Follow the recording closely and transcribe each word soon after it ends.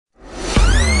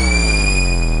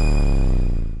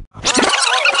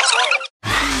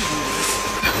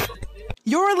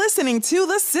listening to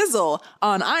The Sizzle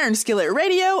on Iron Skillet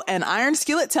Radio and Iron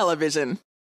Skillet Television.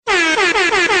 You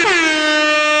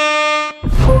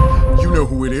know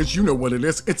who it is. You know what it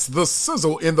is. It's The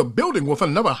Sizzle in the building with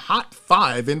another hot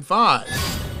 5 in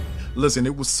 5. Listen,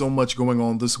 it was so much going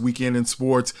on this weekend in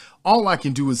sports. All I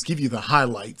can do is give you the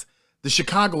highlights. The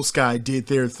Chicago Sky did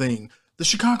their thing. The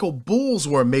Chicago Bulls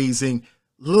were amazing.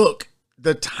 Look,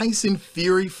 the Tyson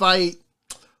Fury fight.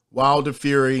 Wilder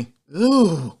Fury.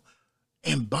 Ooh.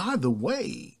 And by the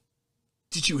way,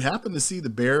 did you happen to see the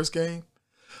Bears game?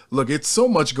 Look, it's so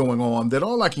much going on that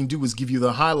all I can do is give you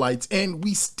the highlights. And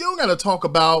we still got to talk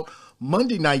about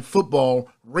Monday Night Football,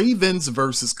 Ravens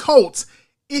versus Colts.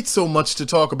 It's so much to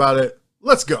talk about it.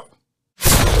 Let's go.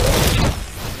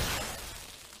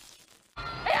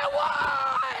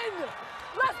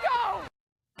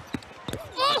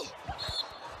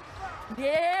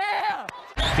 Yeah!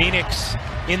 Phoenix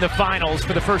in the finals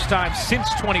for the first time since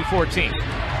 2014.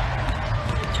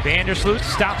 Vandersloot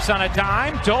stops on a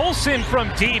dime. Dolson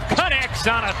from deep connects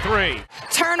on a 3.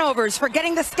 Turnovers,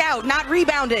 forgetting the scout, not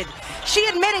rebounded. She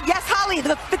admitted, yes, Holly,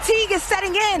 the fatigue is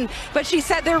setting in, but she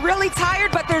said they're really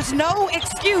tired, but there's no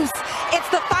excuse. It's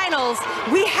the finals.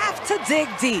 We have to dig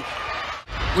deep.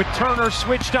 With Turner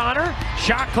switched on her,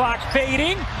 shot clock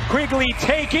fading, Quigley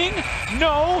taking,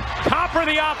 no, Copper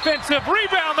the offensive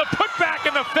rebound, the putback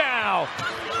and the foul.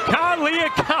 Kalia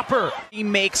Copper. He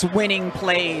makes winning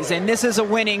plays, and this is a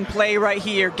winning play right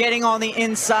here, getting on the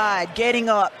inside, getting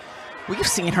up. We've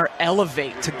seen her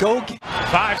elevate to go.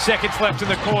 5 seconds left in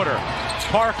the quarter.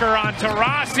 Parker on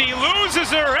Taurasi, loses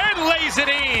her and lays it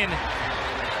in.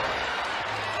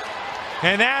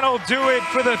 And that'll do it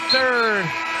for the third.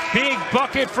 Big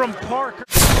bucket from Parker.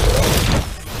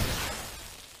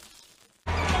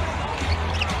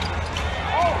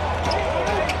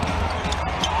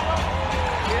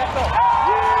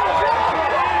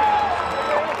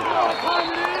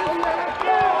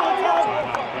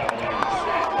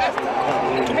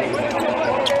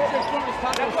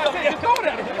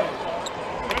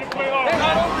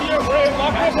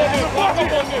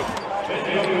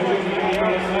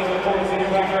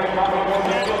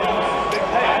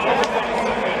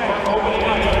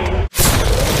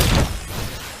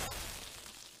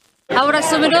 How would I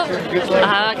sum it up?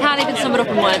 I can't even sum it up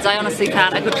in words, I honestly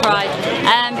can't, I could try.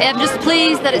 I'm just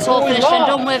pleased that it's all finished and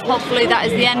done with. Hopefully that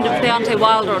is the end of Deontay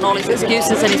Wilder and all his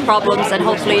excuses and his problems, and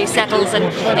hopefully he settles and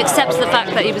accepts the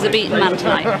fact that he was a beaten man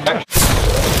tonight.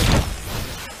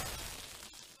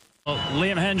 Well,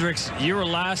 Liam Hendricks, you were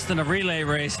last in a relay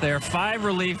race there. 5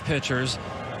 relief pitchers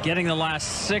getting the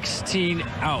last 16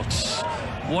 outs.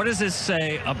 What does this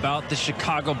say about the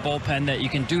Chicago bullpen that you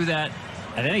can do that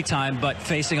at any time but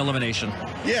facing elimination?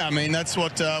 Yeah, I mean, that's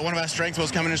what one of our strengths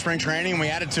was coming in spring training. We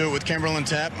added to it with Kimbrel and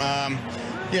Tep.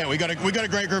 Yeah, we got a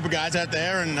great group of guys out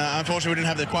there, and unfortunately we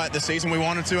didn't have quite the season we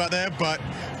wanted to out there, but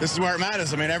this is where it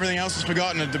matters. I mean, everything else is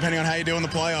forgotten depending on how you do in the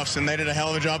playoffs, and they did a hell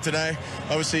of a job today.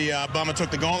 Obviously, Bummer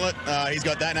took the gauntlet. He's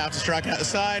got that now to strike out the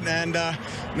side, and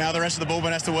now the rest of the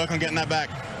bullpen has to work on getting that back.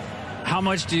 How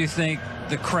much do you think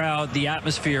the crowd, the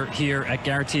atmosphere here at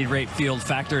Guaranteed Rate Field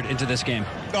factored into this game?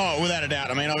 Oh, without a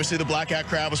doubt. I mean, obviously the blackout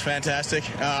crowd was fantastic.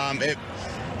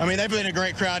 I mean, they've been a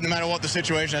great crowd no matter what the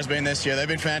situation has been this year. They've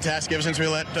been fantastic ever since we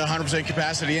let 100%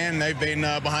 capacity in. They've been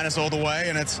behind us all the way,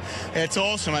 and it's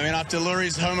awesome. I mean, after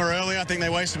Lurie's homer earlier, I think they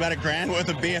wasted about $1,000 worth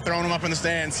of beer throwing them up in the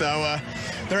stands. So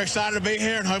they're excited to be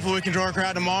here, and hopefully we can draw a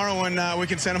crowd tomorrow and we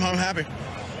can send them home happy.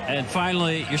 And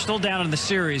finally, you're still down in the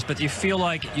series, but do you feel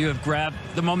like you have grabbed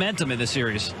the momentum in the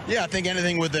series? Yeah, I think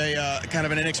anything with a kind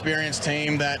of an inexperienced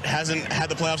team that hasn't had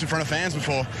the playoffs in front of fans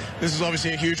before, this is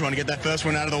obviously a huge one to get that first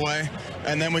one out of the way,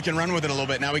 and then we can run with it a little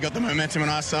bit. Now we got the momentum on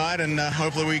our side, and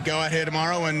hopefully we go out here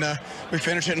tomorrow and we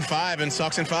finish it in 5 and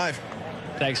Sox in 5.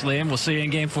 Thanks, Liam. We'll see you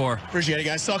in Game 4. Appreciate it,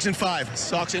 guys. Sox in 5.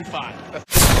 Sox in 5.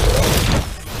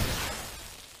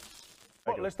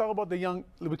 Let's talk about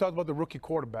we talked about the rookie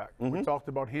quarterback. We talked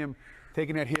about him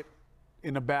taking that hit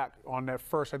in the back on that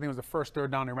first, I think it was the first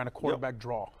third down, they ran a quarterback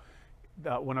draw.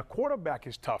 When a quarterback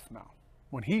is tough now,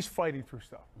 when he's fighting through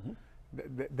stuff,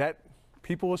 that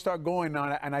people will start going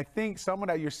on. And I think some of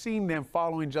that, you're seeing them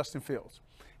following Justin Fields.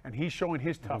 And he's showing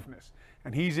his toughness.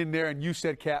 And he's in there, and you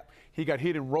said, Cap, he got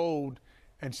hit and rolled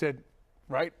and said,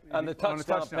 right? On the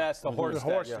touchdown pass, the horse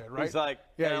right? He's like,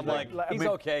 yeah, I'm like, he's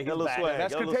okay. He's back.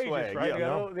 That's contagious, right?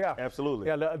 Yeah, absolutely.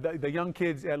 Yeah, the young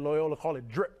kids at Loyola call it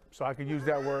drip, so I can use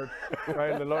that word,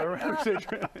 right? The Loyola said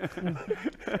drip.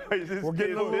 We're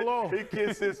getting a little low. He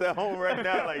kids sits at home right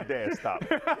now like, Dad, stop.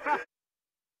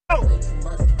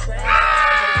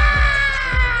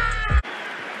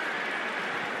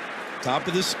 Top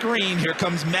of the screen, here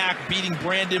comes Mack beating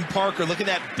Brandon Parker. Look at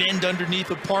that bend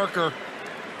underneath of Parker.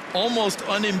 Almost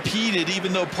unimpeded,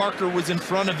 even though Parker was in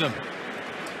front of him.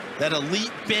 That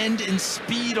elite bend and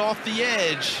speed off the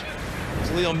edge.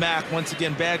 Khalil Mack once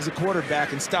again bags the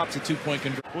quarterback and stops a two-point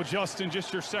conversion. Well, Justin,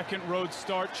 just your second road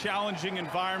start. Challenging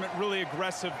environment, really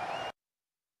aggressive.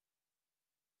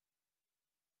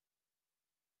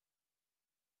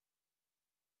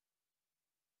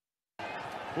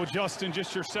 Well, Justin,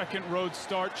 just your second road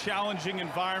start. Challenging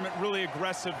environment, really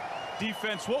aggressive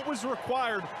defense. What was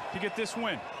required to get this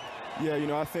win? Yeah, you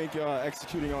know, I think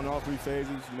executing on all three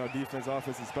phases, you know, defense,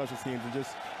 offense, and special teams, and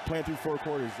just playing through 4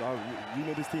 quarters. You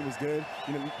know this team is good,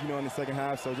 you know, in the second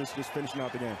half, so just finishing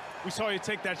out the game. We saw you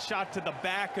take that shot to the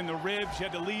back and the ribs. You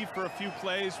had to leave for a few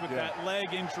plays with that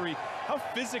leg injury. How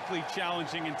physically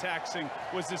challenging and taxing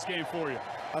was this game for you?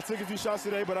 I took a few shots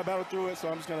today, but I battled through it, so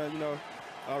I'm just going to, you know,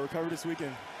 recover this week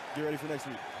and get ready for next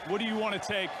week. What do you want to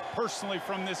take personally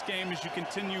from this game as you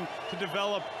continue to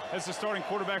develop as the starting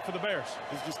quarterback for the Bears?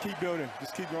 Just keep building.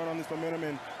 Just keep growing on this momentum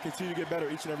and continue to get better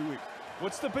each and every week.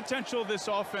 What's the potential of this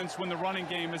offense when the running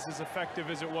game is as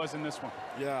effective as it was in this one?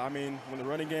 Yeah, I mean, when the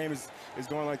running game is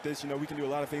going like this, you know, we can do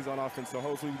a lot of things on offense. So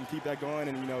hopefully we can keep that going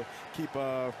and, you know, keep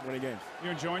winning games.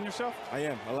 You enjoying yourself? I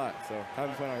am, a lot. So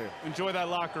having fun out here. Enjoy that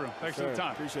locker room. Thanks for the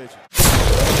time. Appreciate you.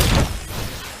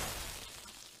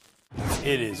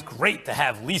 It is great to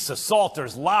have Lisa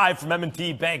Salters live from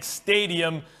M&T Bank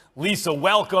Stadium. Lisa,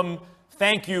 welcome.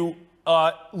 Thank you.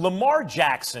 Lamar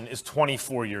Jackson is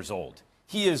 24 years old.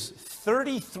 He is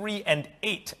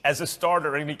 33-8 as a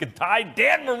starter, and he could tie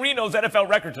Dan Marino's NFL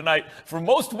record tonight for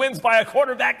most wins by a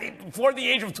quarterback before the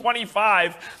age of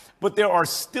 25. But there are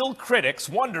still critics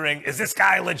wondering, is this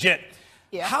guy legit?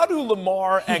 Yeah. How do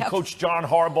Lamar and Coach John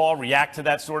Harbaugh react to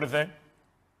that sort of thing?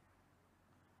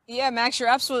 Yeah, Max, you're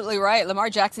absolutely right. Lamar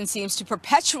Jackson seems to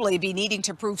perpetually be needing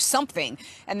to prove something.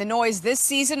 And the noise this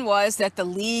season was that the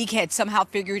league had somehow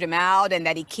figured him out and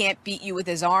that he can't beat you with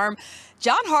his arm.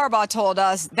 John Harbaugh told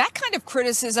us that kind of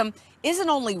criticism isn't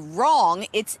only wrong,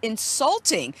 it's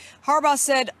insulting. Harbaugh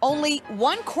said only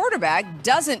one quarterback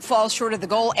doesn't fall short of the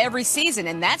goal every season,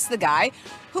 and that's the guy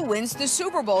who wins the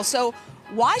Super Bowl. So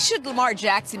why should Lamar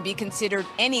Jackson be considered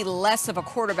any less of a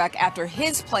quarterback after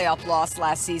his playoff loss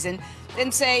last season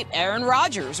than, say, Aaron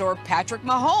Rodgers or Patrick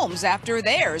Mahomes after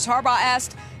theirs? Harbaugh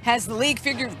asked, has the league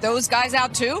figured those guys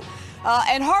out too?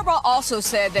 And Harbaugh also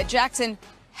said that Jackson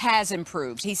has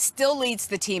improved. He still leads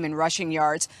the team in rushing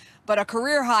yards, but a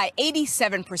career-high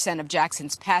 87% of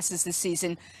Jackson's passes this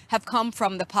season have come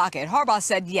from the pocket. Harbaugh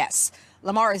said, yes,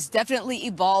 Lamar is definitely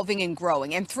evolving and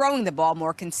growing and throwing the ball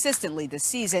more consistently this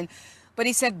season. But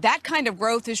he said that kind of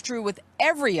growth is true with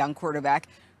every young quarterback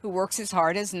who works as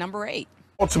hard as number 8.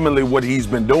 Ultimately, what he's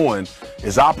been doing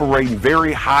is operating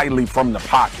very highly from the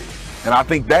pocket. And I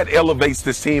think that elevates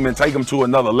this team and take them to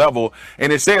another level.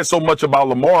 And it says so much about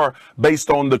Lamar based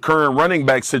on the current running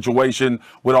back situation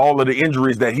with all of the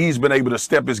injuries that he's been able to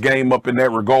step his game up in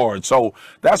that regard. So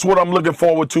that's what I'm looking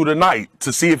forward to tonight,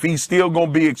 to see if he's still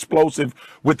going to be explosive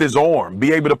with his arm,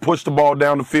 be able to push the ball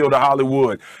down the field to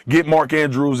Hollywood, get Mark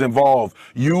Andrews involved,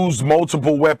 use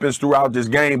multiple weapons throughout this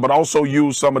game, but also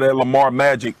use some of that Lamar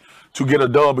magic to get a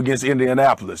dub against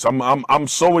Indianapolis. I'm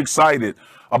so excited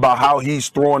about how he's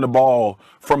throwing the ball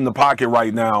from the pocket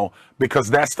right now, because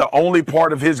that's the only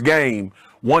part of his game.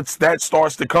 Once that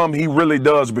starts to come, he really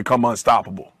does become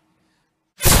unstoppable.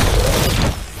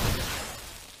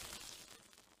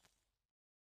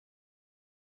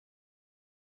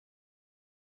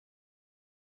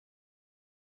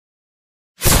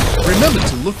 Remember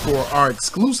to look for our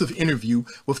exclusive interview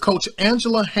with Coach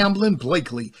Angela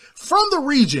Hamblin-Blakely from the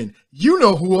region. You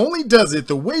know who only does it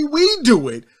the way we do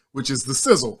it, which is the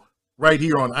Sizzle, right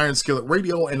here on Iron Skillet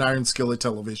Radio and Iron Skillet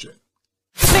Television.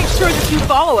 Make sure that you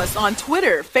follow us on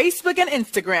Twitter, Facebook, and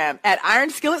Instagram at Iron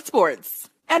Skillet Sports.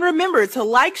 And remember to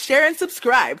like, share, and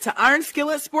subscribe to Iron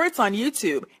Skillet Sports on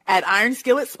YouTube at Iron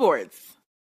Skillet Sports.